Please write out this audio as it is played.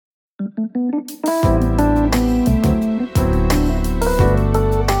Welcome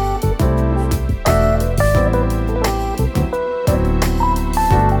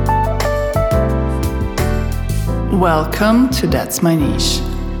to That's My Niche.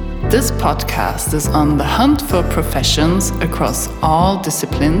 This podcast is on the hunt for professions across all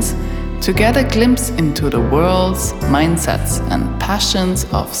disciplines to get a glimpse into the worlds, mindsets, and passions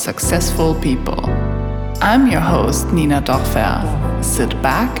of successful people. I'm your host, Nina Dorfer. Sit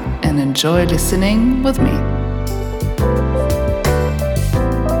back and enjoy listening with me.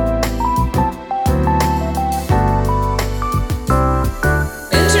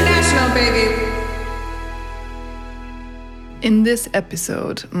 In this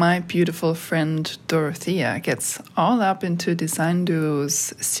episode, my beautiful friend Dorothea gets all up into design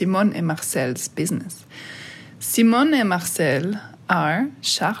duos Simone et Marcel's business. Simone and Marcel are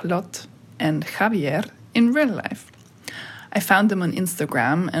Charlotte and Javier in real life. I found them on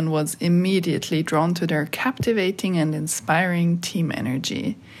Instagram and was immediately drawn to their captivating and inspiring team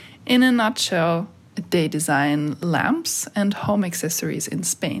energy. In a nutshell, they design lamps and home accessories in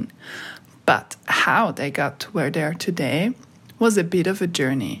Spain. But how they got to where they are today was a bit of a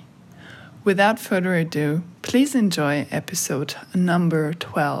journey. Without further ado, please enjoy episode number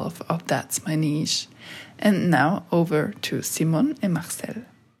 12 of That's My Niche. And now over to Simone and Marcel.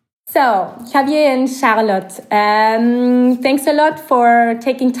 So, Javier and Charlotte, thanks a lot for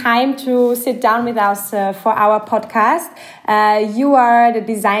taking time to sit down with us for our podcast. You are the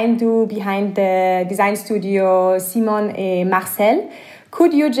design duo behind the design studio Simone et Marcel.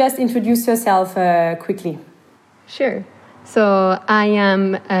 Could you just introduce yourself quickly? Sure. So I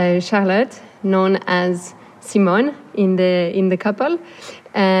am Charlotte, known as Simone in the couple,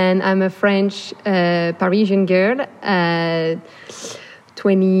 and I'm a French Parisian girl,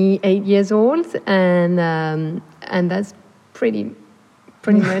 28 years old, and that's pretty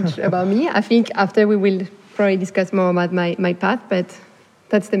much about me. I think after we will probably discuss more about my path, but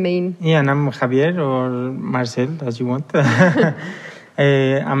that's the main. Yeah, and I'm Javier or Marcel, as you want.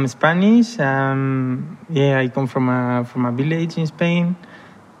 I'm Spanish. I come from a village in Spain,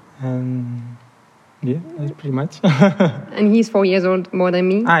 and yeah, that's pretty much. And he's 4 years old more than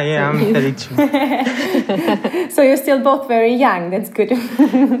me. Yeah, so I'm 32. So you're still both very young. That's good.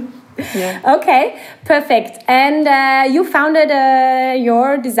 Yeah. Okay, perfect. And you founded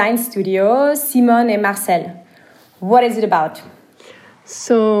your design studio, Simone et Marcel. What is it about?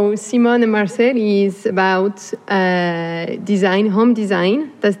 So Simone and Marcel is about design, home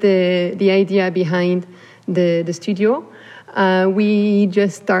design. That's the idea behind the studio. We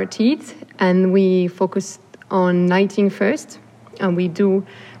just started and we focus on lighting first. And we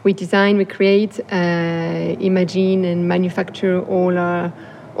design, we create, imagine and manufacture all our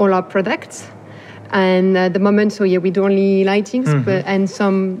products. And at the moment, we do only lightings, and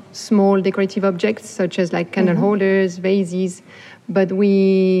some small decorative objects such as like candle holders, vases. But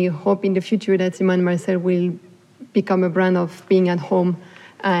we hope in the future that Simone and Marcel will become a brand of being at home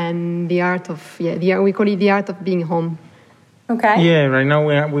and the art of we call it the art of being home. Okay. Yeah, right now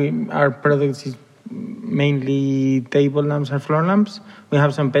our products is mainly table lamps and floor lamps. We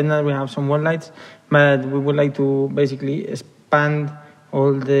have some pendants, we have some wall lights, but we would like to basically expand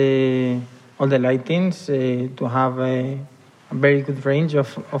all the lightings to have a very good range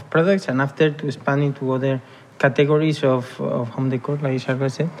of products, and after to expand into other categories of home decor, like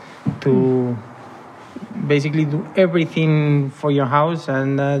Charlotte said, to basically do everything for your house,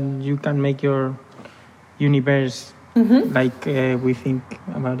 and you can make your universe like we think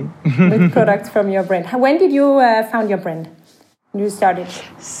about it. With products from your brand. When did you found your brand? You started.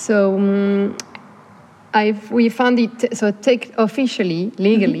 So we founded. So officially,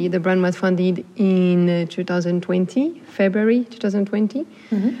 legally, the brand was founded in 2020, February 2020.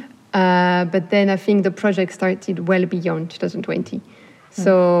 But then I think the project started well beyond 2020.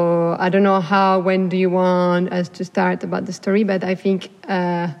 So I don't know when do you want us to start about the story, but I think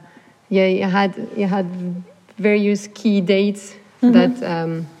you had various key dates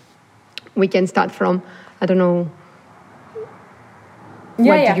that we can start from. I don't know.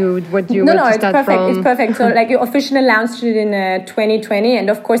 What do you want to start perfect. from? It's perfect. So like you officially launched it in 2020, and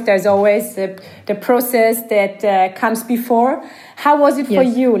of course there's always the process that comes before. How was it for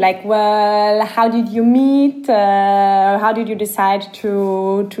you? Like, well, how did you meet? How did you decide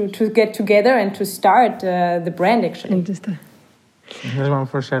to get together and to start the brand actually? Here's one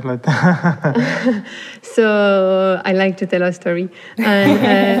for Charlotte. So I like to tell a story.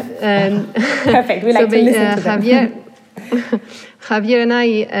 And perfect. We like to listen to them. Javier and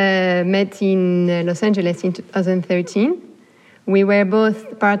I met in Los Angeles in 2013. We were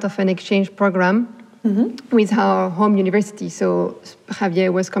both part of an exchange program with our home university. So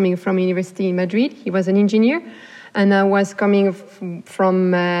Javier was coming from university in Madrid. He was an engineer, and I was coming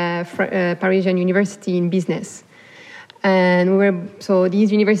from Parisian University in business. And so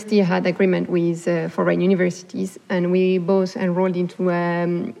these universities had agreement with foreign universities, and we both enrolled into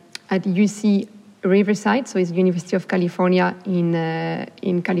at UC Riverside, so it's University of California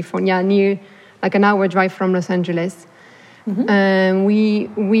in California, near like an hour drive from Los Angeles. We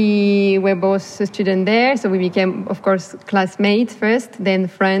were both students there, so we became, of course, classmates first, then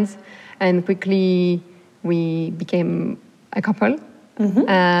friends, and quickly we became a couple.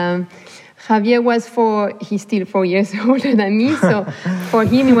 Javier he's still 4 years older than me, so for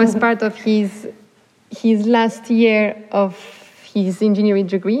him it was part of his last year of his engineering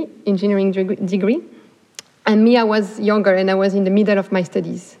degree. And me, I was younger and I was in the middle of my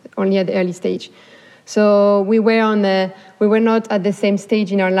studies, only at the early stage. So we were not at the same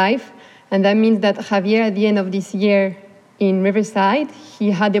stage in our life, and that means that Javier, at the end of this year in Riverside,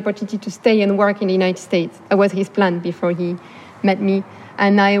 he had the opportunity to stay and work in the United States. That was his plan before he met me,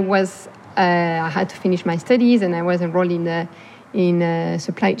 and I had to finish my studies, and I was enrolled in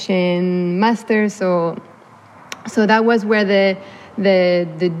supply chain master. So that was where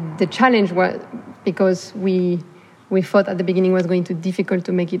the challenge was, because we thought at the beginning was going to be difficult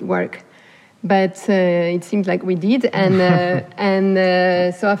to make it work. But it seems like we did, and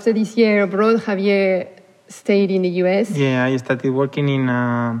so after this year abroad, Javier stayed in the US. Yeah, I started working in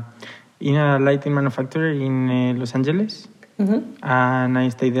a lighting manufacturer in Los Angeles, and I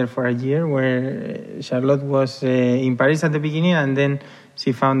stayed there for a year. Where Charlotte was in Paris at the beginning, and then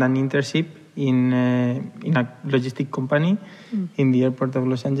she found an internship in a logistic company in the airport of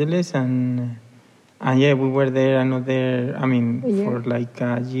Los Angeles, and yeah, we were there for like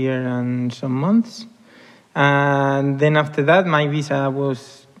a year and some months. And then after that, my visa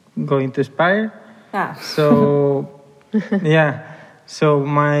was going to expire. So, yeah. So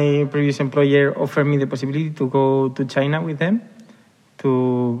my previous employer offered me the possibility to go to China with them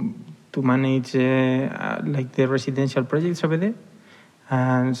to manage like the residential projects over there.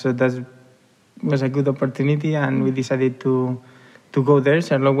 And so that was a good opportunity, and we decided to go there.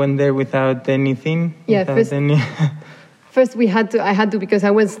 Charlotte went there without anything. Yeah, first I had to because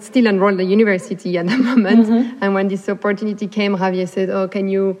I was still enrolled at university at the moment. And when this opportunity came, Javier said,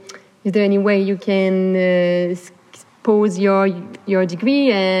 is there any way you can pause your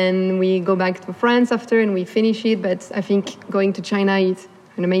degree and we go back to France after and we finish it? But I think going to China is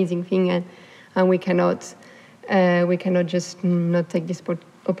an amazing thing, and we cannot just not take this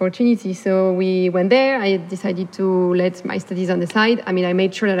opportunity. So we went there. I decided to let my studies on the side. I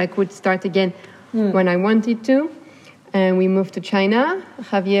made sure that I could start again when I wanted to. And we moved to China.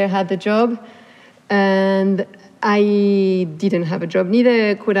 Javier had the job, and I didn't have a job.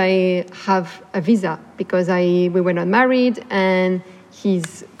 Neither could I have a visa because we were not married, and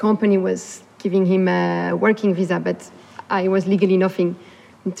his company was giving him a working visa, but I was legally nothing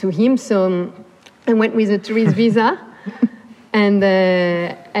to him. So I went with a tourist visa. And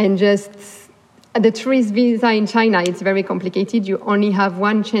just the tourist visa in China, it's very complicated. You only have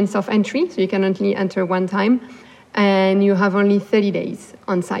one chance of entry, so you can only enter one time, and you have only 30 days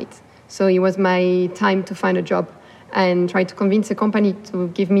on site. So it was my time to find a job and try to convince a company to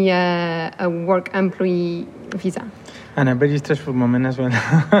give me a work employee visa. And a very stressful moment as well.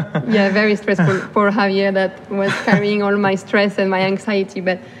 Yeah, very stressful. Poor Javier that was carrying all my stress and my anxiety,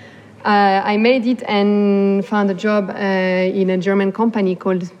 but I made it and found a job in a German company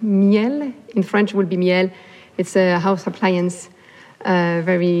called Miele. In French, would be Miele. It's a house appliance,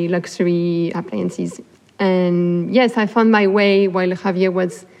 very luxury appliances. And yes, I found my way while Javier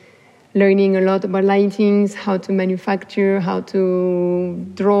was learning a lot about lightings, how to manufacture, how to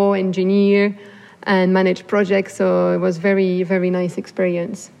draw, engineer, and manage projects. So it was very, very nice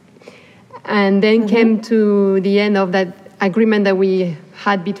experience. And then came to the end of that agreement that we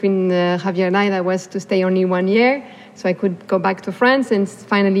had between Javier and I, that was to stay only 1 year, so I could go back to France and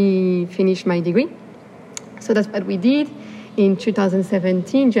finally finish my degree. So that's what we did. In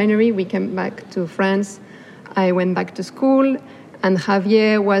 2017, January, we came back to France. I went back to school, and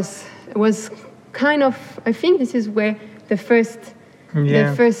Javier was kind of, I think this is where the first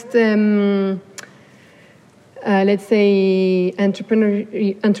let's say,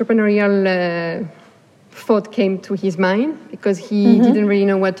 entrepreneurial thought came to his mind, because he didn't really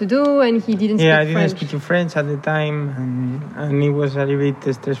know what to do, and he didn't speak French. Yeah, I didn't speak French at the time, and it was a little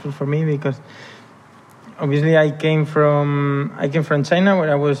bit stressful for me, because obviously I came from China,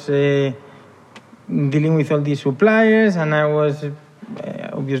 where I was dealing with all these suppliers, and I was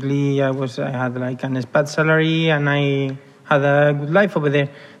I had like an expat salary, and I had a good life over there.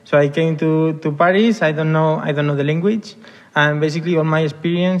 So I came to Paris. I don't know the language, and basically all my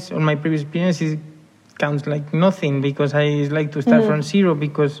previous experience counts like nothing, because I like to start from zero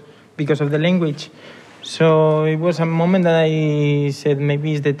because of the language. So it was a moment that I said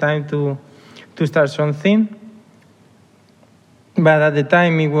maybe it's the time to start something. But at the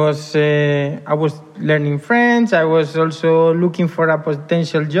time I was learning French. I was also looking for a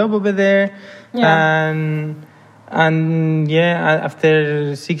potential job over there. Yeah. And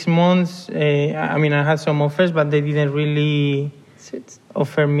after 6 months, I had some offers, but they didn't really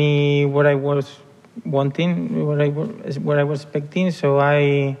offer me what I was wanting, what I was expecting. So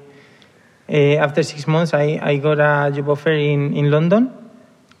after 6 months, I got a job offer in London.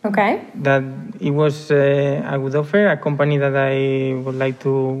 Okay. That it was a good offer, a company that I would like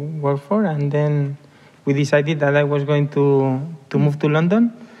to work for, and then we decided that I was going to move to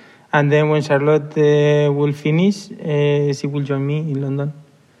London, and then when Charlotte will finish, she will join me in London.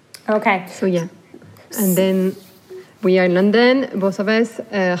 Okay. So yeah, and then we are in London, both of us.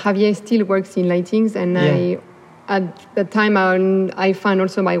 Javier still works in lightings, and at the time I found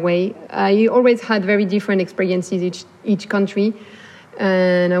also my way. I always had very different experiences each country.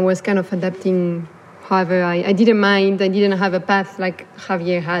 And I was kind of adapting. However, I didn't mind. I didn't have a path like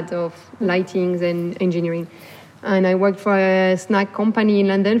Javier had of lightings and engineering. And I worked for a snack company in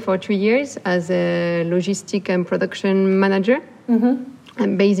London for 3 years as a logistic and production manager.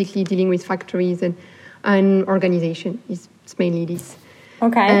 And basically dealing with factories and organization. It's mainly this.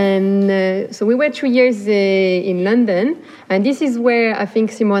 Okay. And so we were 3 years in London. And this is where I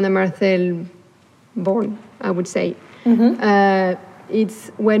think Simone and Marcel born, I would say.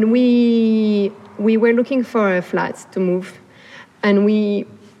 It's when we were looking for a flat to move, and we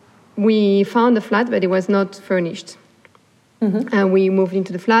found a flat, but it was not furnished. And we moved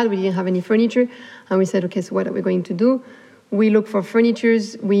into the flat. We didn't have any furniture, and we said, okay, so what are we going to do? We looked for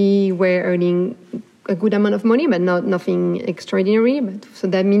furnitures. We were earning a good amount of money, but nothing extraordinary. So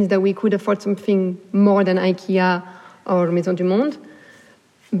that means that we could afford something more than IKEA or Maison du Monde,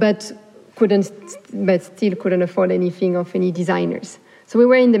 but still couldn't afford anything of any designers. So we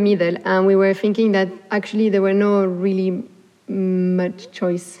were in the middle, and we were thinking that actually there were no really much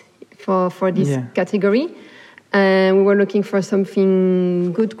choice for this category. And we were looking for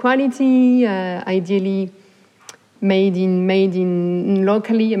something good quality, ideally made in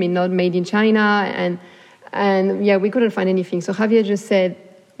locally, not made in China. And we couldn't find anything. So Javier just said,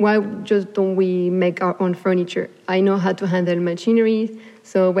 why just don't we make our own furniture? I know how to handle machinery,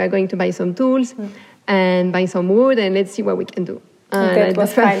 so we're going to buy some tools and buy some wood, and let's see what we can do. That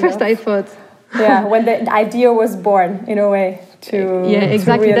was first I thought. Yeah, when the idea was born, in a way, exactly. To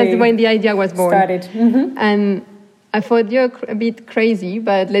really that's when the idea was born. Started. And I thought, you're a bit crazy,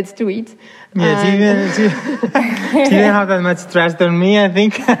 but let's do it. Yeah, she didn't have that much trust on me, I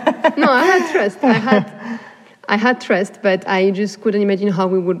think. No, I had trust. I had trust, but I just couldn't imagine how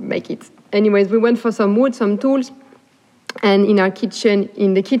we would make it. Anyways, we went for some wood, some tools, and in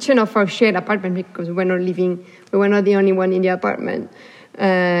the kitchen of our shared apartment, because we were not the only one in the apartment.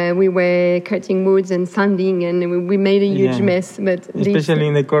 We were cutting woods and sanding, and we made a huge mess. But especially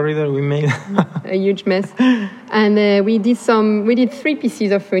in the corridor, we made a huge mess. And we did 3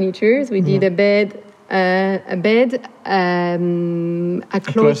 pieces of furniture. We did a bed, a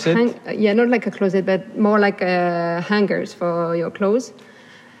closet. Not like a closet, but more like hangers for your clothes.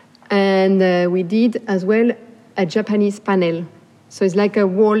 And we did as well a Japanese panel. So it's like a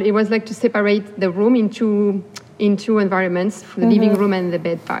wall. It was like to separate the room into environments, the living room and the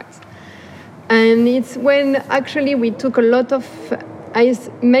bed parts. And it's when actually we took a lot of...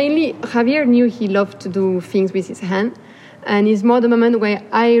 mainly, Javier knew he loved to do things with his hand. And it's more the moment where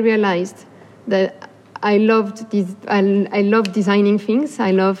I realized that I loved designing things.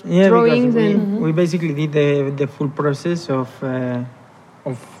 I loved drawings. We basically did the full process of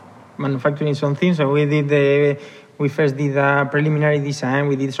manufacturing something. So we first did a preliminary design.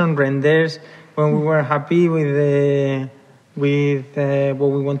 We did some renders. When we were happy with what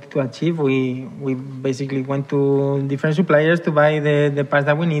we wanted to achieve, we basically went to different suppliers to buy the parts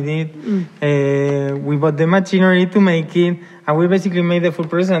that we needed. We bought the machinery to make it, and we basically made the full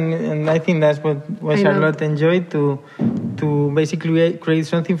process. And I think that's what Charlotte enjoyed, to basically create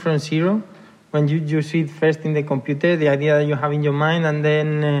something from zero. When you see it first in the computer, the idea that you have in your mind, and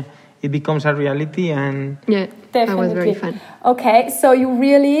then it becomes a reality. And that was very fun. Okay, so you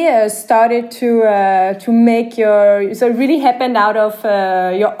really started to make so it really happened out of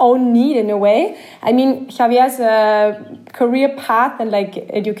your own need in a way. I mean, Javier's career path and like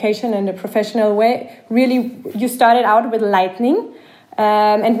education in a professional way, really you started out with lighting,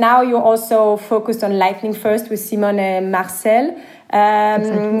 and now you're also focused on lighting first with Simone and Marcel.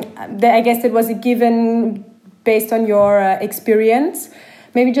 I guess that was a given based on your experience.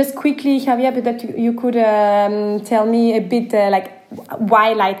 Maybe just quickly, Javier, but that you could tell me a bit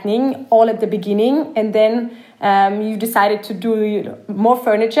why Lightning all at the beginning, and then you decided to do more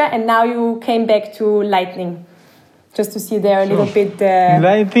furniture, and now you came back to Lightning. Just to see there a little bit.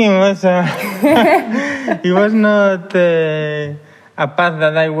 Lightning was it was not a path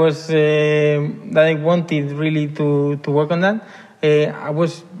that I was that I wanted really to work on that. I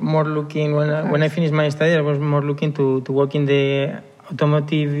was more looking when I finished my study. I was more looking to work in the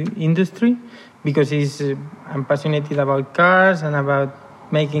automotive industry because I'm passionate about cars and about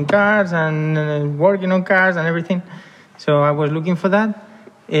making cars and working on cars and everything. So I was looking for that,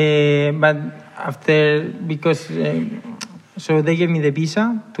 but so they gave me the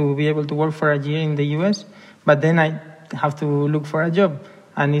visa to be able to work for a year in the US, but then I have to look for a job,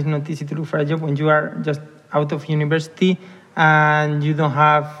 and it's not easy to look for a job when you are just out of university and you don't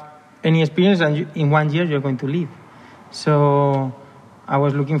have any experience, and in 1 year you're going to leave. So I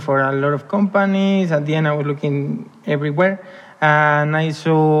was looking for a lot of companies. At the end, I was looking everywhere, and I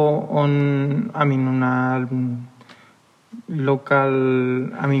saw on a local,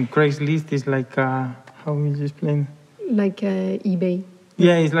 Craigslist is like how will you explain? Like eBay.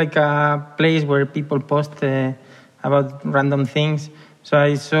 Yeah, it's like a place where people post about random things. So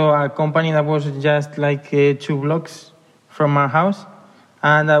I saw a company that was just like 2 blocks from our house,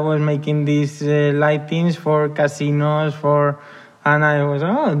 and I was making these lightings for casinos, and I was,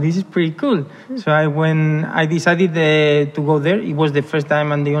 this is pretty cool. So I decided to go there. It was the first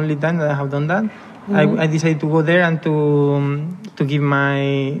time and the only time that I have done that. I decided to go there and to give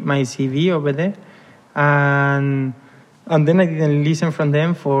my CV over there, and then I didn't listen from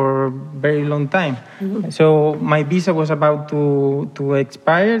them for a very long time. So my visa was about to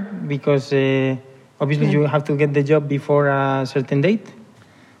expire because obviously you have to get the job before a certain date.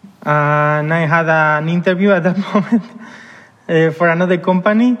 And I had an interview at that moment for another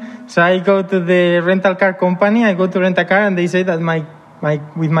company. So I go to the rental car company. I go to rent a car, and they say that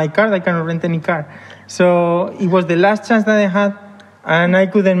with my card I cannot rent any car. So it was the last chance that I had, and I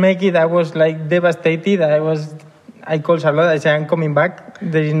couldn't make it. I was like devastated. I called Charlotte. I said, I'm coming back.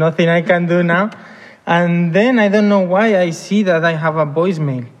 There is nothing I can do now. And then I don't know why I see that I have a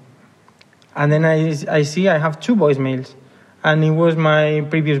voicemail. And then I see I have 2 voicemails. And it was my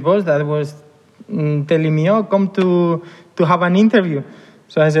previous boss that was telling me, come to have an interview.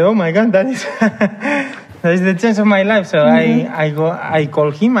 So I said, oh my God, that is the chance of my life. So I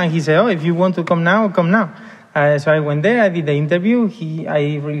called him, and he said, if you want to come now, come now. So I went there, I did the interview.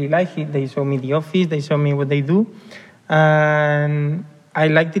 I really liked it. They showed me the office, they showed me what they do, and I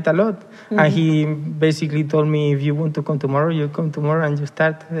liked it a lot. And he basically told me, if you want to come tomorrow, you come tomorrow and you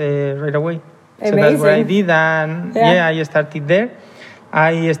start right away. Amazing. So that's what I did, and I started there.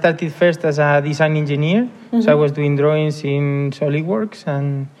 I started first as a design engineer, so I was doing drawings in SolidWorks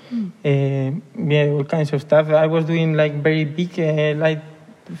and all kinds of stuff. I was doing like very big light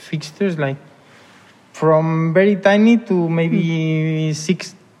fixtures, like from very tiny to maybe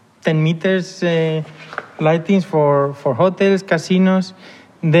 6-10 meters lightings for hotels, casinos.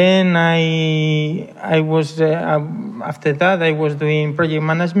 Then I was after that I was doing project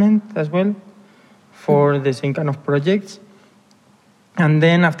management as well for the same kind of projects. And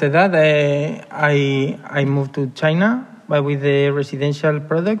then after that I moved to China, but with the residential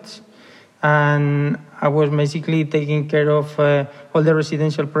products, and I was basically taking care of all the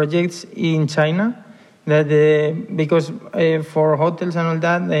residential projects in China. Because for hotels and all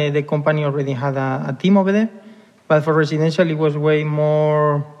that, the company already had a team over there. But for residential, it was way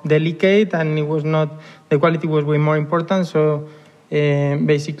more delicate, and the quality was way more important. So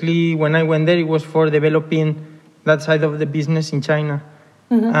basically, when I went there, it was for developing that side of the business in China.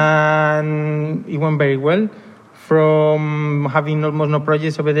 And it went very well. From having almost no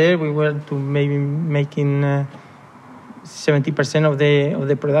projects over there, we were to maybe making 70% of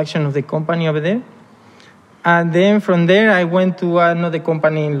the production of the company over there. And then from there, I went to another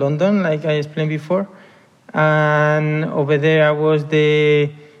company in London, like I explained before. And over there, I was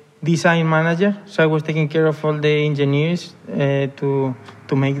the design manager. So I was taking care of all the engineers to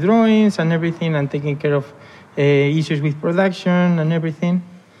make drawings and everything, and taking care of issues with production and everything.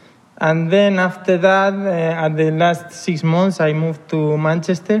 And then after that, at the last 6 months, I moved to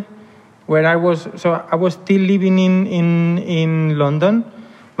Manchester, where I was still living in London,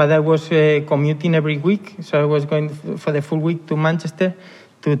 but I was commuting every week. So I was going for the full week to Manchester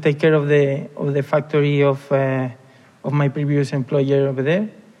to take care of the factory of my previous employer over there.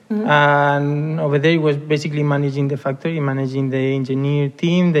 And over there, it was basically managing the factory, managing the engineer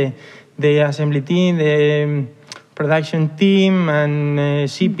team, the assembly team, the production team and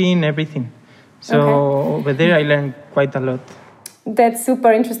shipping, everything. So over there, I learned quite a lot. That's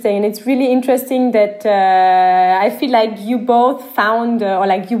super interesting, and it's really interesting that I feel like you both found, or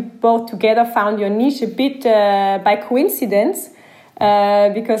like you both together found your niche a bit by coincidence.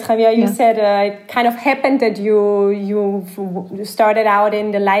 Because Javier, you said it kind of happened that you started out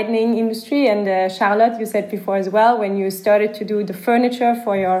in the lighting industry, and Charlotte, you said before as well, when you started to do the furniture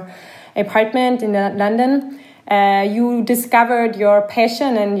for your apartment in London, you discovered your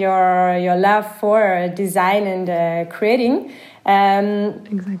passion and your love for design and creating.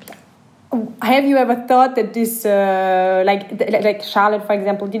 Exactly. Have you ever thought that this, like Charlotte, for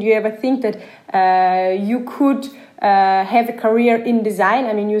example, did you ever think that you could have a career in design?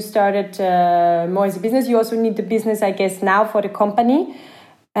 I mean, you started more as a business. You also need the business, I guess, now for the company,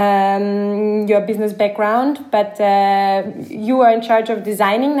 your business background. But you are in charge of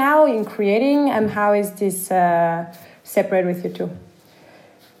designing now, in creating. How is this separate with you two?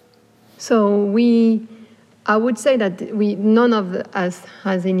 So I would say that none of us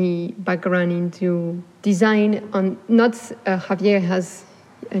has any background into design. Javier has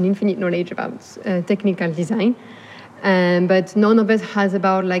an infinite knowledge about technical design. But none of us has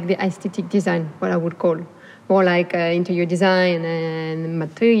about like the aesthetic design, what I would call more like interior design and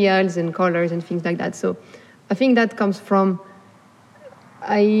materials and colors and things like that. So I think that comes from,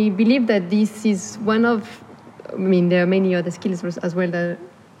 I believe that this is one of, I mean, there are many other skills as well that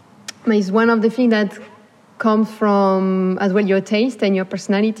is one of the things that comes from as well your taste and your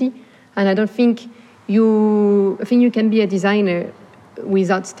personality. And I think you can be a designer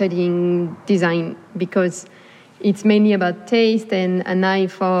without studying design, because it's mainly about taste and an eye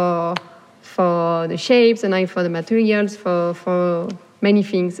for the shapes, an eye for the materials, for many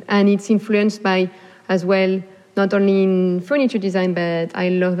things. And it's influenced by, as well, not only in furniture design, but I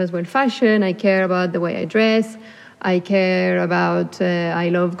love as well fashion. I care about the way I dress. I care about, I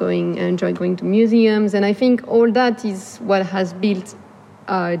enjoy going to museums. And I think all that is what has built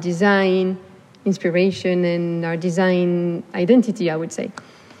our design inspiration and our design identity, I would say.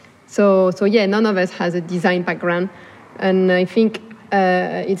 So yeah, none of us has a design background. And I think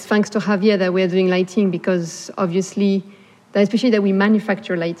it's thanks to Javier that we're doing lighting, because obviously, especially that we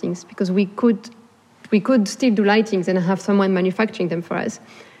manufacture lightings, because we could still do lightings and have someone manufacturing them for us.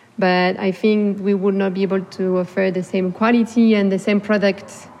 But I think we would not be able to offer the same quality and the same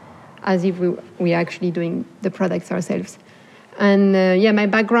products as if we are actually doing the products ourselves. And my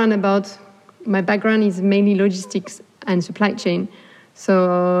background is mainly logistics and supply chain.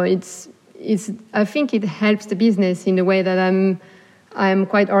 So I think it helps the business in the way that I'm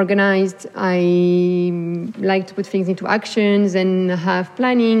quite organized. I like to put things into actions and have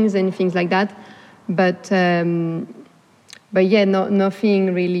plannings and things like that. But yeah,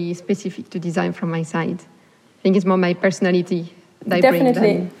 nothing really specific to design from my side. I think it's more my personality that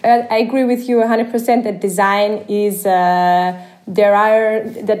Definitely. I agree with you 100% that design is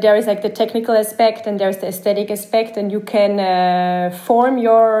there is like the technical aspect and there's the aesthetic aspect, and you can form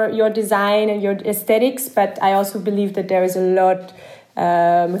your design and your aesthetics. But I also believe that there is a lot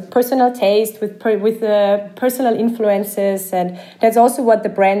with personal taste, with personal influences, and that's also what the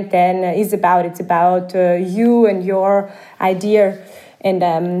brand then is about. It's about you and your idea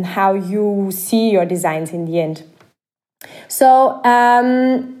and how you see your designs in the end. So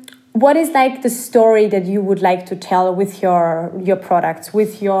what is like the story that you would like to tell with your products,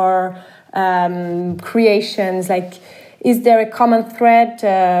 with your creations? Like, is there a common thread?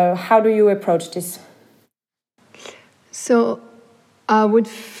 How do you approach this? So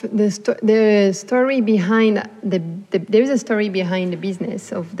the story behind there is a story behind the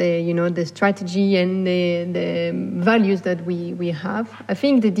business of the strategy and the values that we have. I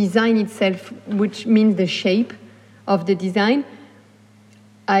think the design itself, which means the shape of the design,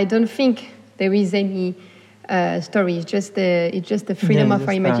 I don't think there is any story. It's just the freedom of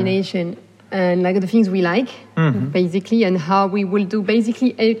our imagination and like the things we like, basically, and how we will do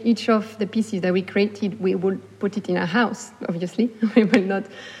basically each of the pieces that we created. We will put it in our house. Obviously, we will not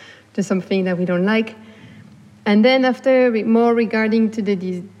do something that we don't like. And then after, more regarding to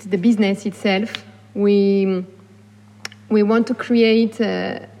the business itself, we want to create.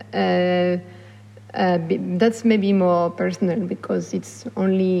 That's maybe more personal because it's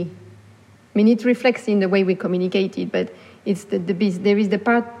only. I mean, it reflects in the way we communicate it, but it's there is the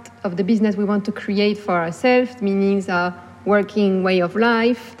part of the business we want to create for ourselves, meaning our working way of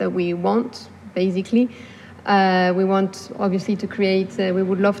life that we want, basically. We want, obviously, to create, we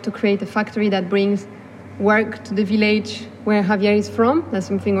would love to create a factory that brings work to the village where Javier is from. That's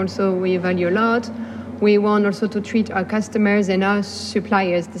something also we value a lot. We want also to treat our customers and our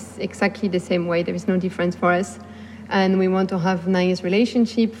suppliers exactly the same way. There is no difference for us. and we want to have nice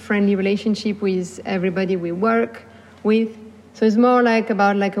relationship, friendly relationship with everybody we work with. So it's more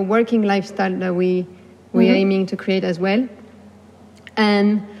about a working lifestyle that we're aiming to create as well.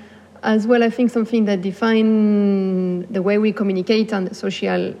 And as well, I think something that defines the way we communicate on the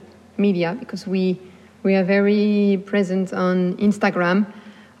social media, because we are very present on Instagram,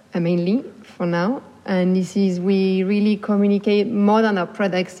 mainly for now. And we really communicate more than our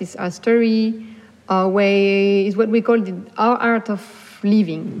products. It's our story, our way, is what we call our art of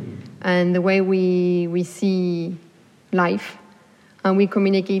living, and the way we see life. And we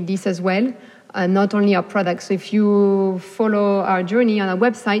communicate this as well, not only our products. So if you follow our journey on our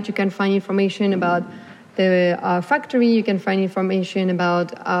website, you can find information about our factory, you can find information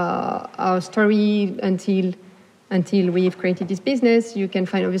about our story until we've created this business. You can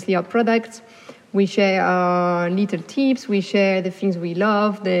find, obviously, our products. We share our little tips, we share the things we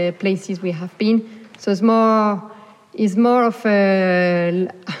love, the places we have been. So it's more of a,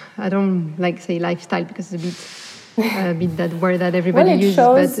 I don't like to say lifestyle because it's a bit that word that everybody uses.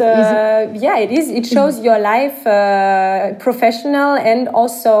 Shows, it is. It shows your life, professional and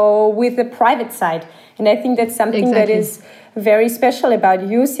also with the private side. And I think that's something that is very special about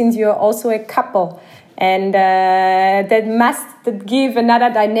you, since you're also a couple. And that must give another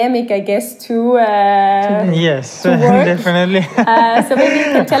dynamic, I guess, to yes, to work. Definitely. So maybe you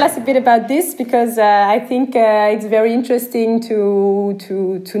can tell us a bit about this, because I think it's very interesting to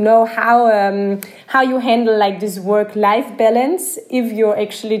know how you handle this work-life balance if you're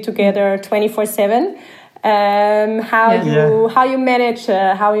actually together 24/7. How you manage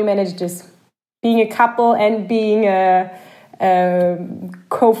this, being a couple and being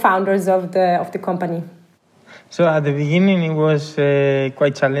co-founders of the company. So at the beginning it was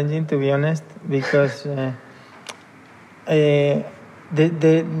quite challenging, to be honest, because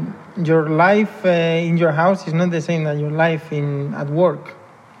your life in your house is not the same as your life at work.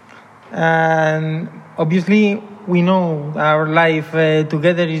 And obviously we know our life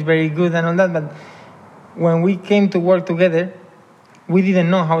together is very good and all that, but when we came to work together, we didn't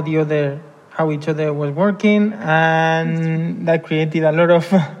know how each other was working, and that created a lot of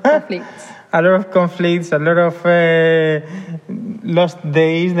conflicts. A lot of conflicts, a lot of lost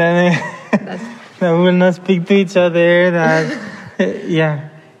days that we will not speak to each other. Yeah,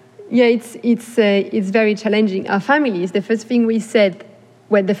 it's very challenging. Our families, the first thing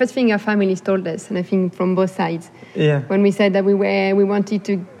our families told us, and I think from both sides, when we said that we wanted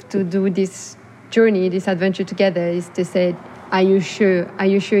to do this journey, this adventure together, is to say, are you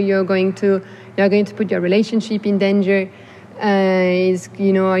sure you're going to put your relationship in danger?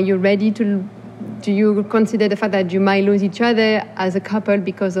 Are you ready do you consider the fact that you might lose each other as a couple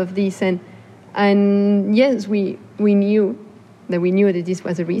because of this? And yes, we knew that this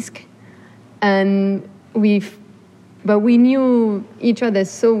was a risk, but we knew each other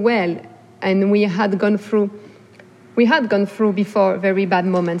so well, and we had gone through before very bad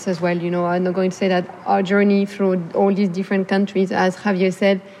moments as well. I'm not going to say that our journey through all these different countries, as Javier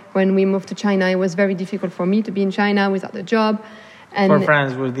said, when we moved to China, it was very difficult for me to be in China without a job. And for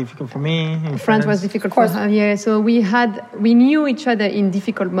France, it was difficult for me. France was difficult for Javier. So we knew each other in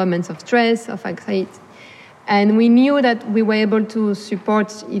difficult moments of stress, of anxiety. And we knew that we were able to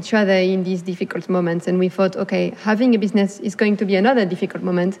support each other in these difficult moments. And we thought, okay, having a business is going to be another difficult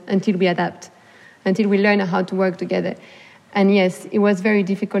moment until we adapt, until we learn how to work together. And yes, it was very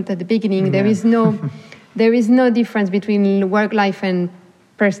difficult at the beginning. Yeah. There is no difference between work life and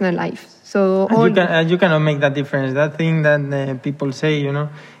personal life. So you cannot make that difference. That thing that people say,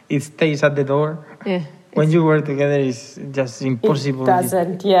 it stays at the door. Yeah. When you work together, it's just impossible. It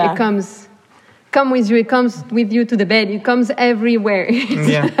doesn't. Yeah. It comes with you. It comes with you to the bed. It comes everywhere.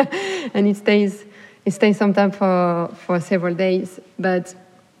 Yeah. And it stays sometimes for several days. But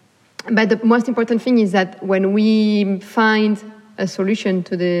the most important thing is that when we find a solution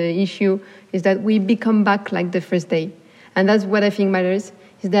to the issue, is that we become back like the first day. And that's what I think matters,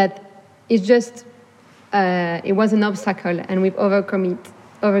 is that it's just, it was an obstacle and we've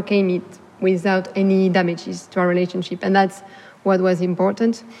overcame it without any damages to our relationship. And that's what was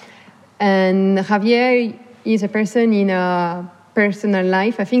important. And Javier is a person in a personal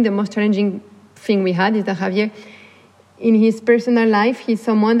life. I think the most challenging thing we had is that Javier, in his personal life, he's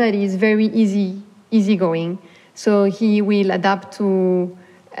someone that is very easygoing. So he will adapt to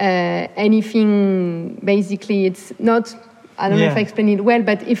anything. Basically, it's not, I don't know if I explained it well,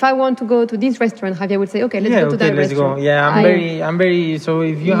 but if I want to go to this restaurant, Javier would say, okay, let's go to that restaurant. Go. Yeah, I'm very, so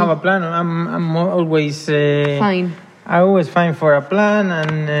if you have a plan, I'm always fine. I always find for a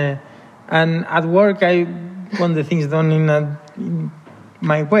plan, and at work, I want the things done in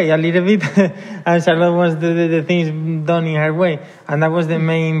my way a little bit, and Charlotte wants to do the things done in her way, and that was the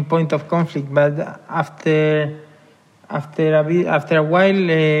main point of conflict. But after a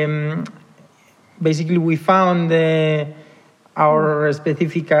while, basically we found our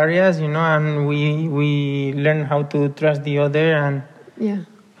specific areas, and we learned how to trust the other, and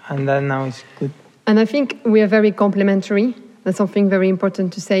that now is good. And I think we are very complementary. That's something very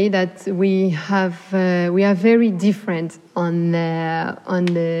important to say, that we are very different on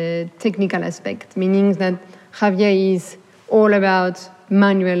the technical aspect, meaning that Javier is all about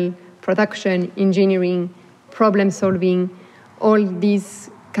manual production, engineering, problem solving, all these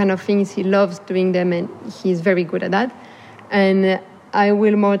kind of things. He loves doing them, and he's very good at that. And I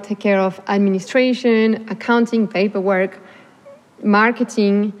will more take care of administration, accounting, paperwork,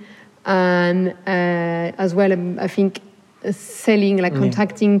 marketing, and as well, I think, selling, like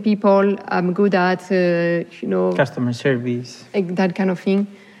contacting people. I'm good at, customer service, that kind of thing,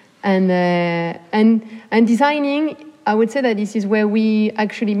 and designing. I would say that this is where we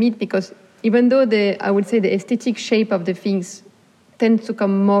actually meet, because even though I would say the aesthetic shape of the things tends to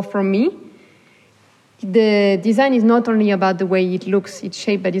come more from me, the design is not only about the way it looks, its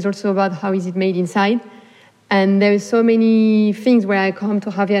shape, but it's also about how is it made inside. And there's so many things where I come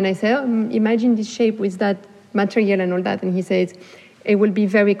to Javier and I say, imagine this shape with that material and all that, and he says it will be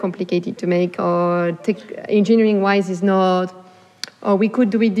very complicated to make, or engineering wise is not, or we could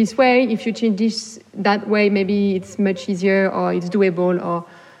do it this way, if you change this that way maybe it's much easier, or it's doable, or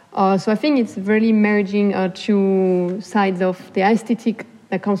so I think it's really merging our two sides of the aesthetic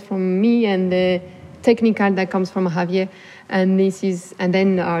that comes from me and the technical that comes from Javier, and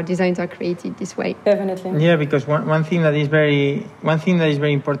then our designs are created this way. Definitely. Yeah, because one thing that is very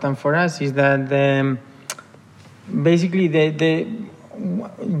important for us is that basically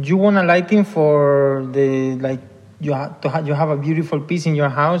you want a lighting for you have a beautiful piece in your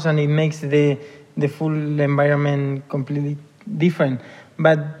house, and it makes the full environment completely different.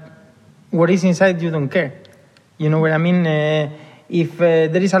 But what is inside, you don't care. You know what I mean? If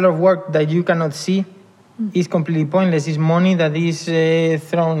there is a lot of work that you cannot see, it's completely pointless. It's money that is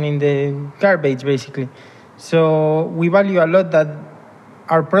thrown in the garbage, basically. So we value a lot that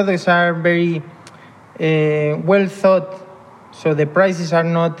our products are very well thought, so the prices are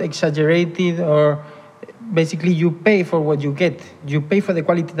not exaggerated, or basically you pay for what you get. You pay for the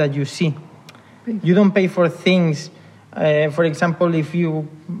quality that you see. You don't pay for things. For example, if you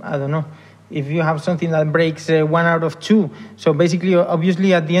have something that breaks 1 out of 2, so basically,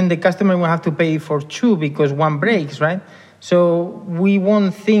 obviously, at the end, the customer will have to pay for 2 because 1 breaks, right? So we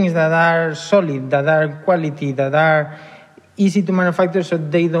want things that are solid, that are quality, that are easy to manufacture, so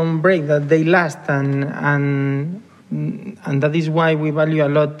they don't break, that they last, and that is why we value a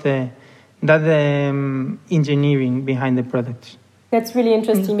lot that engineering behind the products. That's really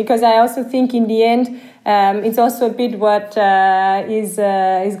interesting, because I also think in the end it's also a bit what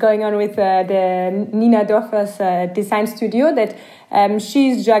is going on with the Nina Dorfer's design studio, that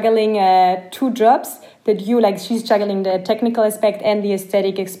she's juggling 2 jobs. That she's juggling the technical aspect and the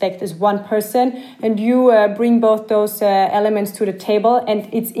aesthetic aspect as one person, and you bring both those elements to the table, and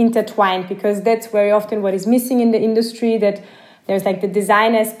it's intertwined, because that's very often what is missing in the industry, that there's the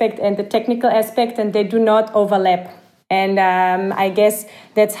design aspect and the technical aspect, and they do not overlap. And I guess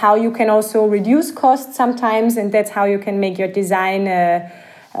that's how you can also reduce costs sometimes, and that's how you can make your design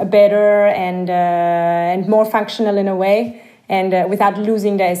better and more functional in a way, and without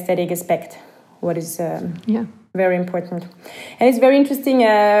losing the aesthetic aspect. What is very important. And it's very interesting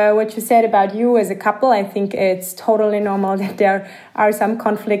what you said about you as a couple. I think it's totally normal that there are some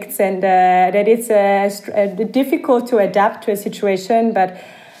conflicts, and that it's difficult to adapt to a situation. But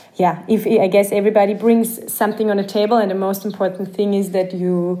yeah, I guess everybody brings something on the table, and the most important thing is that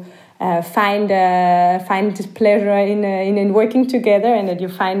you find pleasure in working together, and that you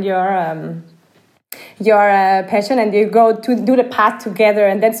find your passion, and you go to do the path together,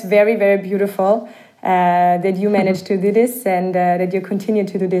 and that's very, very beautiful that you managed to do this, and that you continue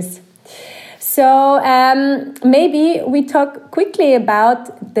to do this. So maybe we talk quickly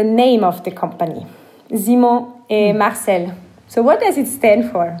about the name of the company, Simon et Marcel. So what does it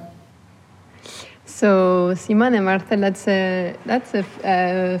stand for? So Simon and Marcel, that's a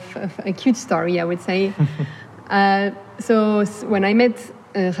cute story, I would say. So when I met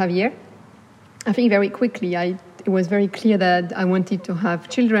Javier, I think very quickly it was very clear that I wanted to have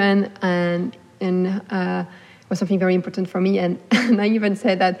children, and it was something very important for me. And I even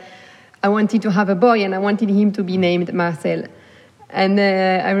said that I wanted to have a boy, and I wanted him to be named Marcel. And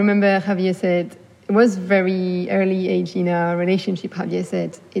I remember Javier said, it was very early age in our relationship. Javier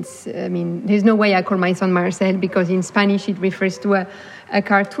said, there's no way I call my son Marcel, because in Spanish it refers to a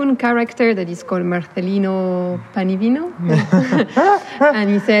cartoon character that is called Marcelino Panivino. And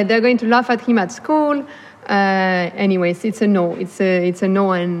he said they're going to laugh at him at school. Anyways, it's a no. It's a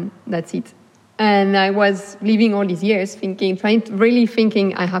no, and that's it. And I was living all these years thinking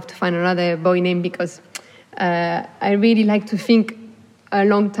I have to find another boy name, because I really like to think a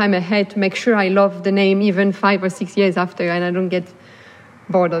long time ahead to make sure I love the name even 5 or 6 years after, and I don't get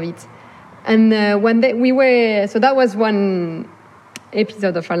bored of it. And so that was one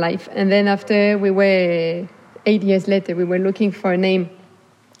episode of our life. And then after 8 years later, we were looking for a name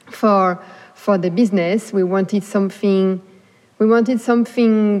for the business. We wanted something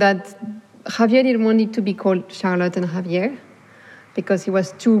that Javier didn't want it to be called Charlotte and Javier, because it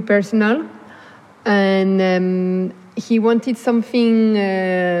was too personal. And he wanted something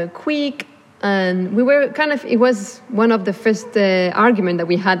quick, and we were it was one of the first arguments that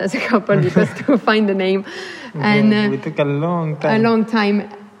we had as a couple, because to find the name. And we took a long time.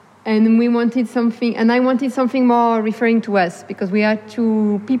 And we wanted something, and I wanted something more referring to us, because we are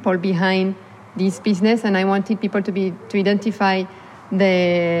two people behind this business, and I wanted people to identify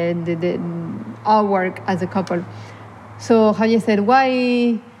our work as a couple. So Javier said,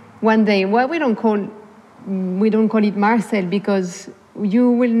 why we don't call it Marcel, because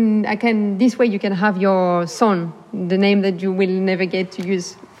this way you can have your son, the name that you will never get to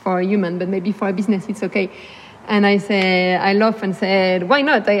use for a human, but maybe for a business it's okay. And I laughed and said, why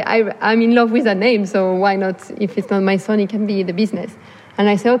not? I'm in love with that name, so why not? If it's not my son, it can be the business. And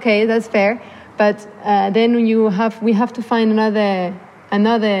I said, okay, that's fair. But then we have to find another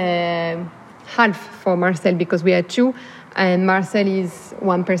half for Marcel, because we are two, and Marcel is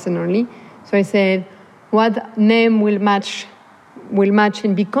one person only. So I said, what name will match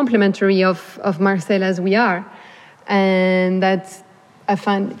and be complementary of Marcel as we are? And that's, I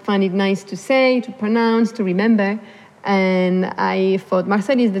find it nice to say, to pronounce, to remember. And I thought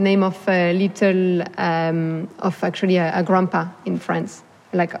Marcel is the name of a grandpa in France.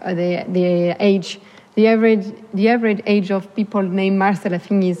 Like the average age of people named Marcel, I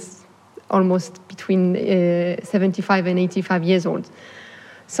think, is almost between 75 and 85 years old.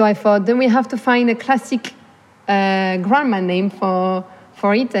 So I thought, then we have to find a classic grandma name for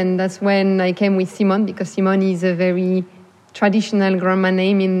it, and that's when I came with Simone, because Simone is a very traditional grandma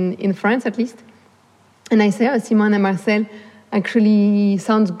name in France, at least. And I said, Simone and Marcel actually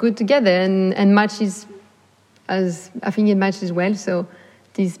sounds good together and matches, as I think it matches well. So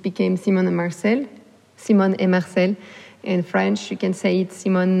this became Simone and Marcel. Simone et Marcel. In French, you can say it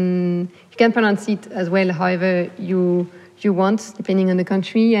Simone. You can pronounce it as well, however you want, depending on the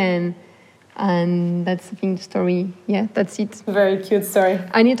country. And that's, I think, the story. Yeah, that's it. Very cute story.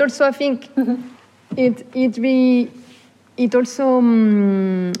 And it also, I think, it also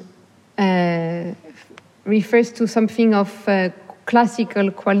refers to something of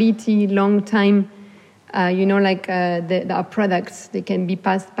classical quality, long time. Our products, they can be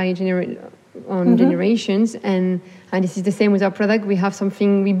passed by generations, and this is the same with our product. We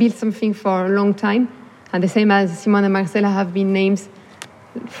built something for a long time, and the same as Simone and Marcel have been names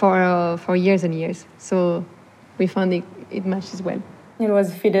for years and years. So we found it matches well. It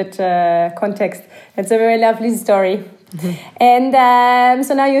was fitted context. It's a very lovely story. And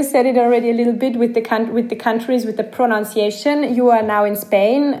so now you said it already a little bit with the countries, with the pronunciation. You are now in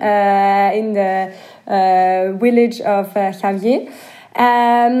Spain, in the village of Javier.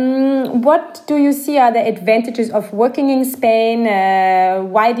 What do you see are the advantages of working in Spain?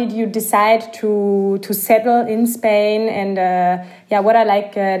 Why did you decide to settle in Spain? And what are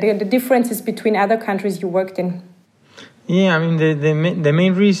the differences between other countries you worked in? Yeah, I mean, the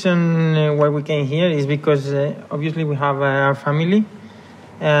main reason why we came here is because obviously we have our family,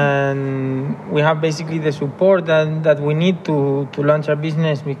 and we have basically the support that we need to launch our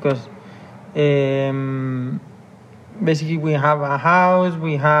business, because basically we have a house,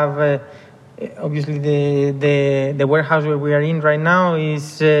 we have obviously the warehouse where we are in right now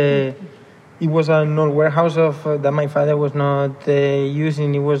is it was an old warehouse that my father was not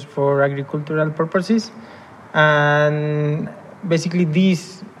using. It was for agricultural purposes. And basically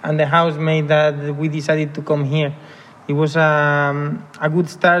this and the house made that we decided to come here. It was a good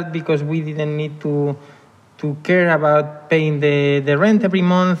start, because we didn't need to care about paying the rent every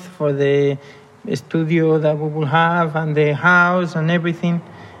month for the studio that we will have and the house and everything.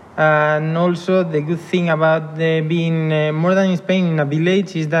 And also the good thing about being more than in Spain in a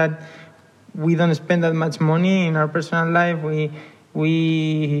village is that we don't spend that much money in our personal life.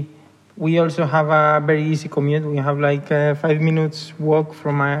 We we also have a very easy commute. We have like 5 minutes walk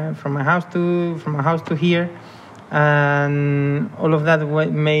from my house to here, and all of that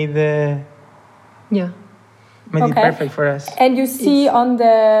made it perfect for us. And you see on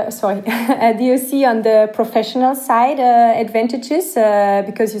the do you see on the professional side advantages?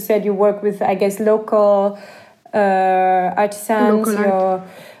 Because you said you work with, I guess, local artisans.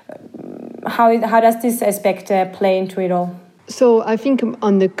 How does this aspect play into it all? So I think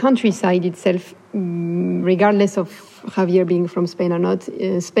on the countryside itself, regardless of Javier being from Spain or not,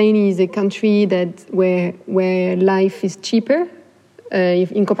 Spain is a country where life is cheaper.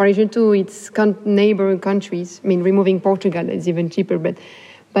 If in comparison to its neighboring countries. I mean, removing Portugal is even cheaper,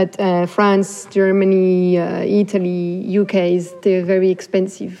 but France, Germany, Italy, UK, they're very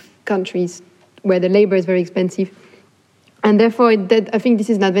expensive countries where the labor is very expensive. And therefore, I think this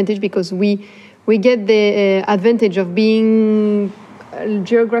is an advantage because we get the advantage of being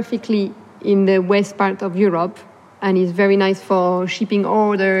geographically in the west part of Europe, and it's very nice for shipping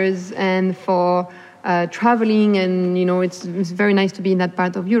orders and for traveling, and it's very nice to be in that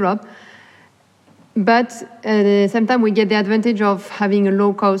part of Europe. But at the same time, we get the advantage of having a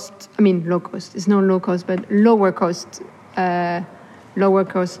lower cost,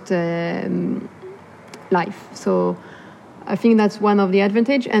 life. So I think that's one of the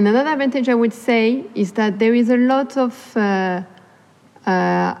advantage. And another advantage I would say is that there is a lot of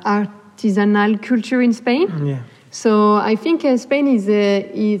artisanal culture in Spain. Yeah. So I think Spain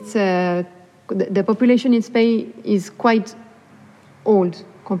the population in Spain is quite old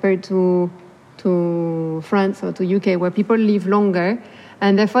compared to France or to UK, where people live longer,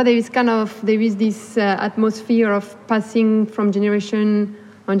 and therefore there is this atmosphere of passing from generation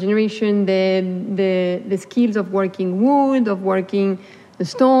on generation the skills of working wood, of working the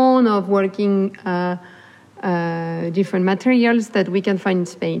stone, of working different materials that we can find in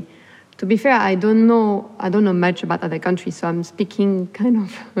Spain. To be fair, I don't know much about other countries, so I'm speaking kind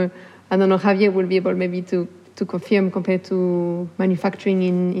of. I don't know, Javier will be able maybe to confirm compared to manufacturing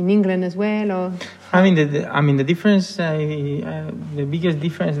in England as well, or. The difference, the biggest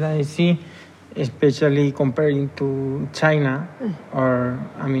difference that I see, especially comparing to China, or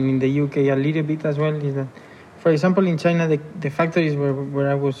in the UK a little bit as well, is that, for example, in China the factories where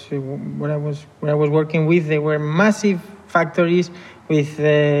I was working with, they were massive factories with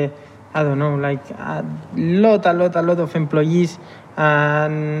like a lot of employees,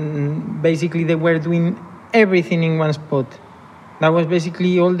 and basically they were doing everything in one spot. That was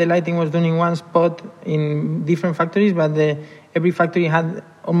basically all the lighting was done in one spot in different factories, but every factory had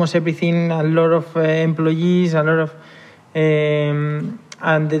almost everything, a lot of employees, a lot of... and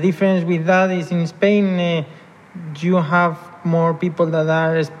the difference with that is in Spain, you have more people that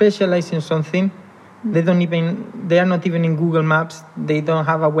are specialized in something. They are not even in Google Maps. They don't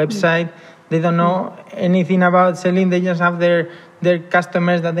have a website. They don't know anything about selling. They just have their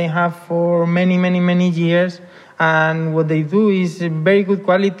customers that they have for many years. And what they do is very good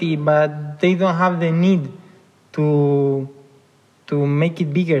quality, but they don't have the need to make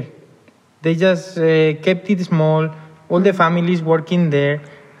it bigger. They just kept it small. All the families working there,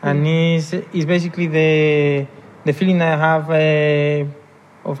 and it's basically the feeling I have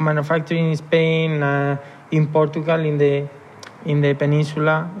of manufacturing in Spain, in Portugal, in the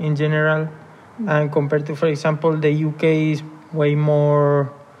peninsula in general, and compared to, for example, the UK is way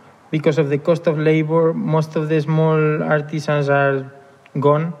more, because of the cost of labor. Most of the small artisans are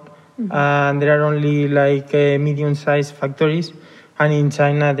gone, and there are only like medium-sized factories, and in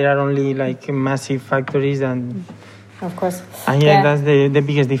China there are only like massive factories. And of course, that's the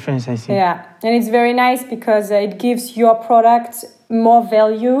biggest difference I see. Yeah, and it's very nice because it gives your product more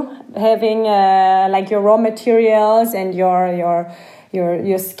value, having like your raw materials and your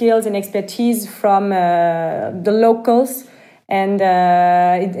skills and expertise from the locals. And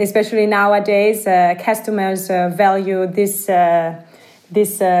especially nowadays, customers value this.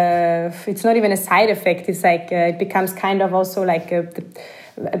 It's not even a side effect. It's like it becomes kind of also like a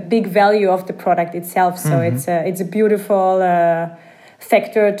big value of the product itself. So it's a beautiful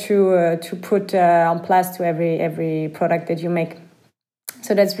factor to put on plus to every product that you make.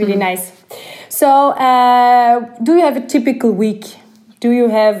 So that's really nice. So do you have a typical week? Do you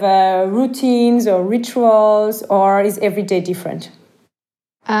have routines or rituals, or is every day different?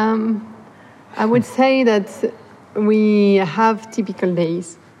 I would say that we have typical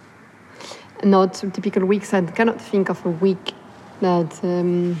days, not typical weeks. I cannot think of a week that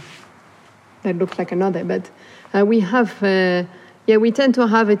looks like another, but we have, we tend to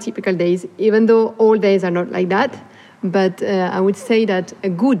have a typical days, even though all days are not like that. But I would say that a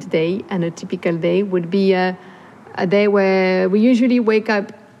good day and a typical day would be a day where we usually wake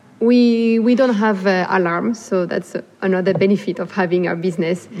up we don't have alarms, so that's another benefit of having our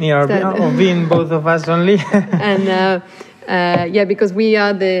business. Yeah, of being both of us only. And because we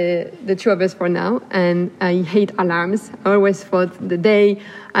are the two of us for now, and I hate alarms. I always thought the day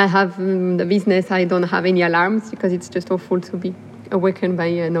I have the business, I don't have any alarms because it's just awful to be awakened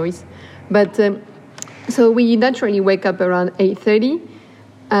by noise. But so we naturally wake up around 8:30,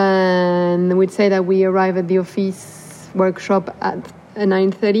 and we'd say that we arrive at the office workshop at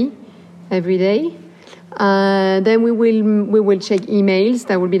 9:30 every day. Then we will check emails.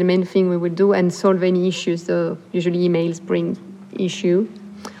 That will be the main thing we will do, and solve any issues. So usually emails bring issue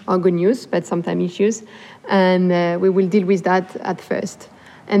or good news, but sometimes issues, and we will deal with that at first.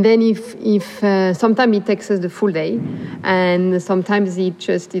 And then if sometimes it takes us the full day, and sometimes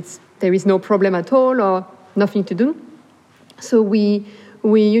there is no problem at all or nothing to do. So we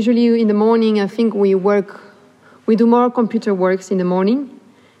usually in the morning, I think we do more computer works in the morning.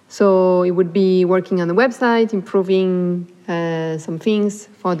 So it would be working on the website, improving some things.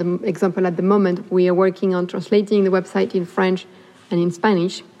 For the example, at the moment, we are working on translating the website in French and in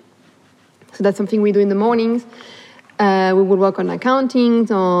Spanish. So that's something we do in the mornings. We will work on accounting,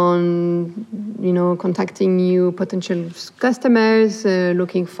 on contacting new potential customers,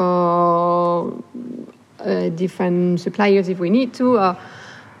 looking for different suppliers if we need to, or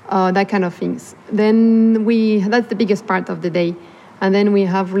that kind of things. Then that's the biggest part of the day. And then we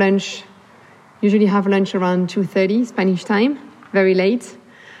have lunch, usually have lunch around 2:30 Spanish time, very late.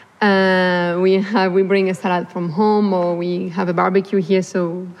 We bring a salad from home, or we have a barbecue here,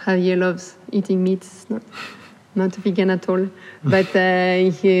 so Javier loves eating meat. It's not vegan at all. But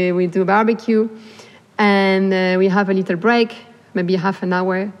here we do barbecue, and we have a little break, maybe half an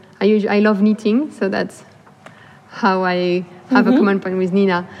hour. I love knitting, so that's how I have a common point with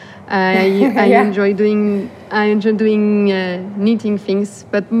Nina. I enjoy doing knitting things,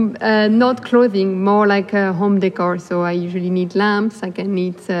 but not clothing, more like home decor. So I usually knit lamps. I can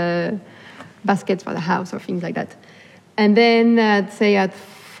knit baskets for the house or things like that. And then say at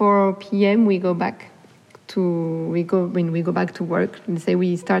 4 p.m. we go back to work. And say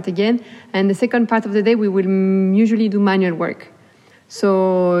we start again. And the second part of the day we will usually do manual work.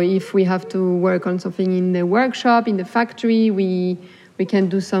 So if we have to work on something in the workshop, in the factory, we can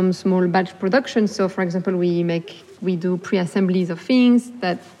do some small batch production. So, for example, we do pre-assemblies of things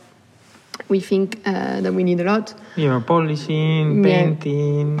that we think that we need a lot. Polishing,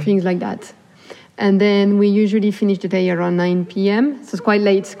 painting, things like that. And then we usually finish the day around 9 p.m. So it's quite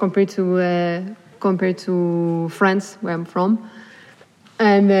late compared to France, where I'm from.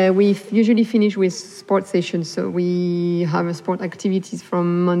 And we usually finish with sport sessions. So we have sport activities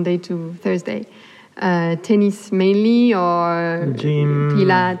from Monday to Thursday. Tennis mainly, or gym,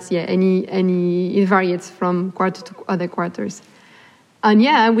 Pilates, it varies from quarter to other quarters. And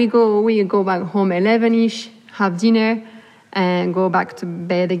we go back home 11ish, have dinner, and go back to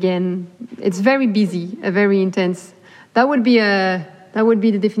bed again. It's very busy, very intense. That would be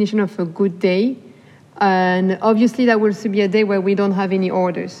the definition of a good day. And obviously that will also be a day where we don't have any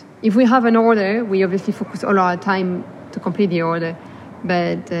orders. If we have an order, we obviously focus all our time to complete the order.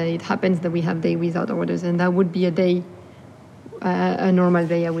 But it happens that we have day without orders, and that would be a day, a normal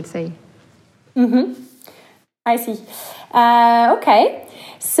day, I would say. Mm-hmm. I see. Okay.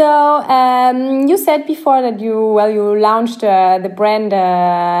 So you said before that you launched the brand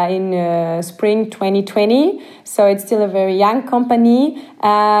in spring 2020. So it's still a very young company.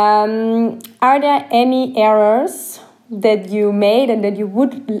 Are there any errors that you made and that you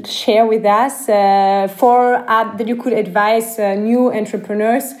would share with us that you could advise new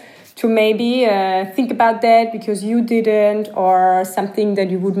entrepreneurs to maybe think about that because you didn't, or something that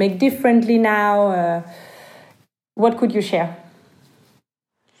you would make differently now? What could you share?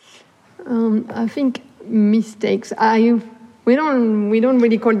 I think mistakes. We don't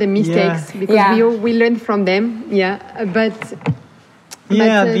really call them mistakes because we learn from them.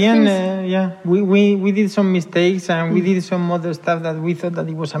 At the end, we did some mistakes, and we did some other stuff that we thought that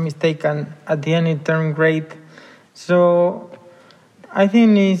it was a mistake, and at the end it turned great. So I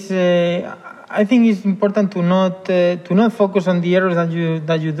think it's important to not focus on the errors that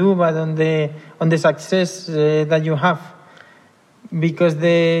you do, but on the success that you have, because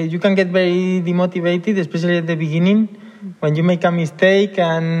you can get very demotivated, especially at the beginning when you make a mistake,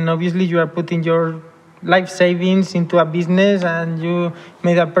 and obviously you are putting your life savings into a business, and you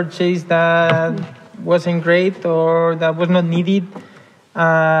made a purchase that wasn't great or that was not needed,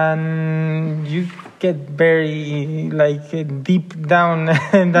 and you get very deep down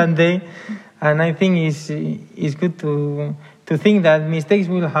that day. And I think it's good to think that mistakes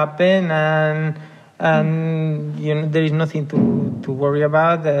will happen, and and there is nothing to worry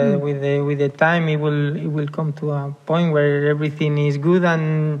about. With the time, it will come to a point where everything is good,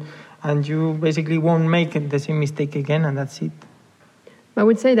 and you basically won't make the same mistake again, and that's it. I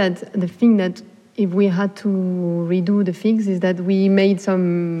would say that the thing that if we had to redo the things is that we made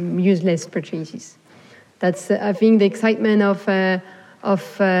some useless purchases. That's I think the excitement of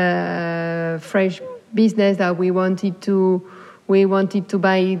fresh business that we wanted to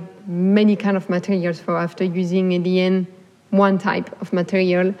buy many kind of materials for after using in the end one type of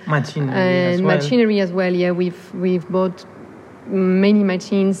material. Machinery as well. Yeah, we've bought many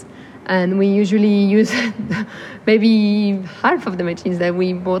machines, and we usually use maybe half of the machines that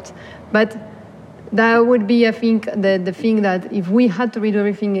we bought. But that would be, I think, the thing that if we had to redo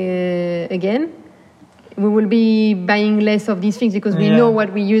everything again, we will be buying less of these things because we know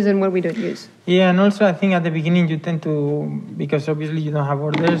what we use and what we don't use. Yeah, and also I think at the beginning you tend to, because obviously you don't have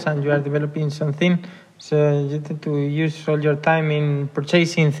orders and you are developing something, so you tend to use all your time in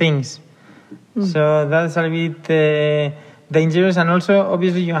purchasing things. So that's a bit dangerous, and also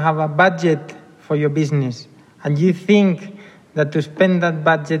obviously you have a budget for your business, and you think that to spend that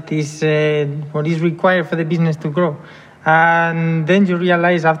budget is what is required for the business to grow, and then you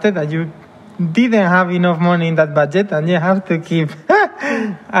realize after that you didn't have enough money in that budget, and you have to keep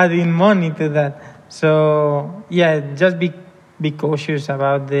adding money to that. So just be cautious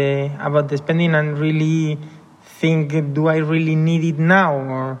about the spending, and really think, do I really need it now,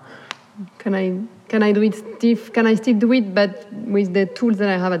 or can I do it, Steve? Can I still do it, but with the tools that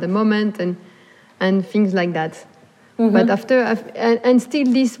I have at the moment, and things like that. But after and still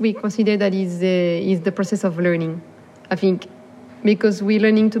this we consider that is the process of learning, I think, because we're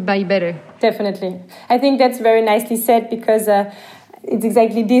learning to buy better. Definitely. I think that's very nicely said, because it's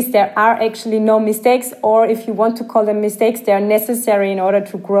exactly this. There are actually no mistakes, or if you want to call them mistakes, they are necessary in order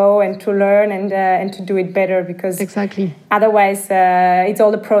to grow and to learn and to do it better, because exactly. Otherwise it's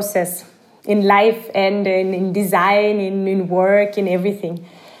all a process in life and in design, in work, in everything.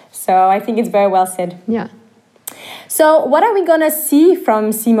 So I think it's very well said. Yeah. So what are we going to see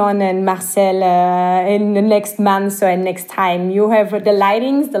from Simone and Marcel in the next months or in next time? You have the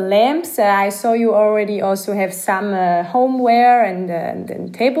lightings, the lamps. I saw you already also have some homeware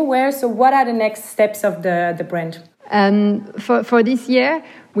and tableware. So what are the next steps of the brand? For this year,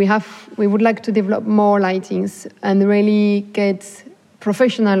 we would like to develop more lightings and really get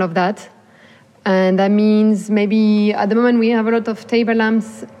professional of that. And that means maybe at the moment we have a lot of table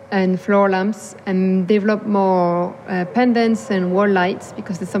lamps and floor lamps, and develop more pendants and wall lights,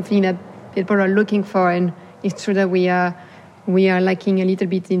 because it's something that people are looking for, and it's true that we are lacking a little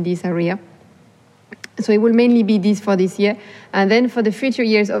bit in this area. So it will mainly be this for this year, and then for the future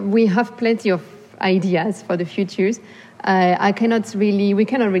years we have plenty of ideas for the futures. We cannot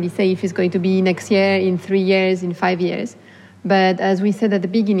really say if it's going to be next year, in 3 years, in 5 years. But as we said at the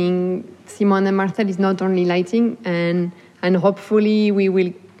beginning, Simone and Marcel is not only lighting, and hopefully we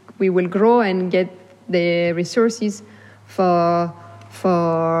will grow and get the resources for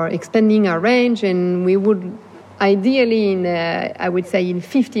expanding our range, and we would ideally I would say in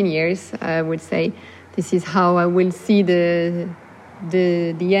 15 years, I would say this is how I will see the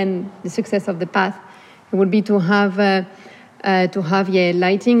end, the success of the path. It would be to have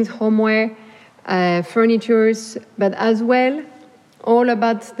lightings, homeware, furnitures, but as well all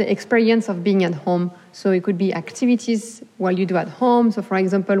about the experience of being at home. So it could be activities while you do at home. So for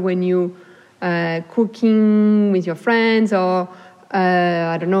example, when you cooking with your friends, or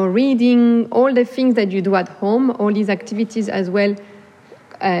reading, all the things that you do at home, all these activities as well,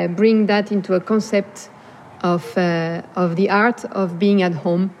 bring that into a concept of the art of being at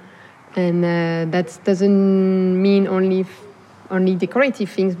home. And that doesn't mean only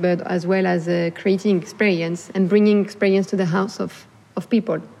decorative things, but as well as creating experience and bringing experience to the house of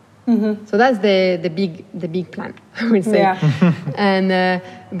people. Mm-hmm. So that's the big plan, I would say. Yeah. And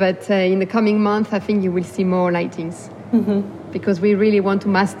but in the coming month, I think you will see more lightings, because we really want to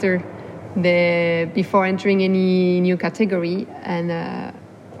master before entering any new category, and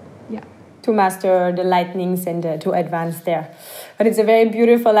to master the lightnings and to advance there. But it's a very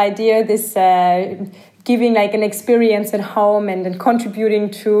beautiful idea, this giving like an experience at home and then contributing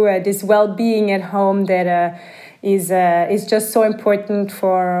to this well-being at home that is just so important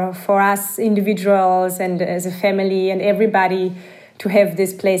for us individuals and as a family and everybody to have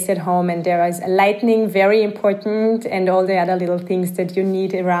this place at home. And there is lighting, very important, and all the other little things that you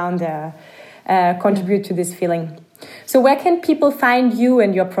need around contribute to this feeling. So where can people find you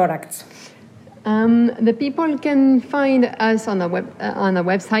and your products? The people can find us on a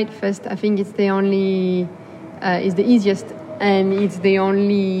website first. I think it's the easiest and it's the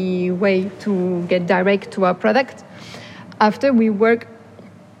only way to get direct to our product. After we work,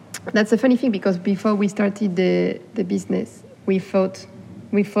 that's a funny thing, because before we started the business, we thought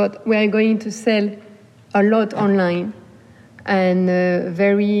we are going to sell a lot online and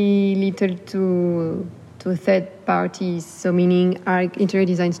very little to third parties, so meaning our interior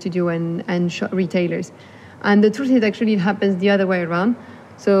design studio and retailers. And the truth is, actually, it happens the other way around.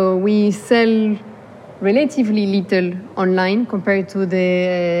 So we sell relatively little online compared to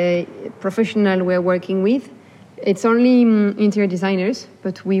the professional we're working with. It's only interior designers,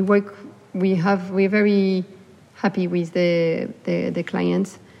 but we're very happy with the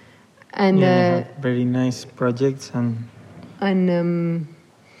clients, and we have very nice projects and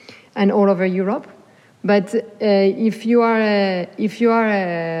all over Europe. But if you are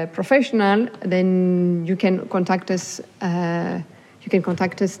a professional, then you can contact us. You can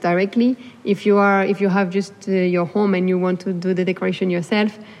contact us directly. If you have just your home and you want to do the decoration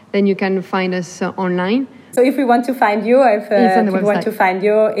yourself, then you can find us online. So if we want to find you, if we want to find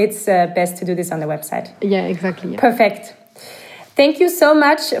you, it's best to do this on the website. Yeah, exactly. Yeah. Perfect. Thank you so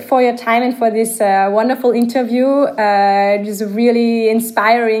much for your time and for this wonderful interview. It is a really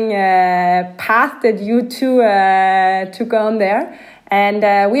inspiring path that you two took on there. And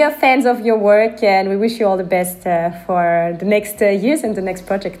we are fans of your work, and we wish you all the best for the next years and the next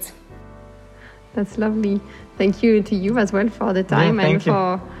projects. That's lovely. Thank you to you as well for the time and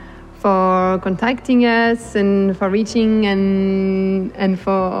for contacting us and for reaching and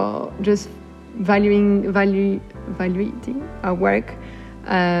for just valuing our work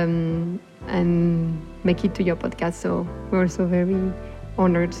and make it to your podcast. So we're also very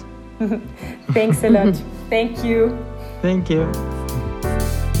honored. Thanks a lot. Thank you. Thank you.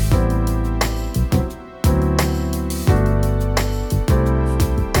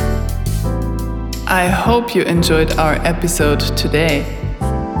 I hope you enjoyed our episode today.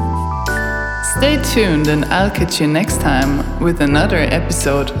 Stay tuned and I'll catch you next time with another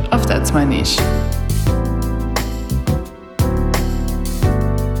episode of That's My Niche.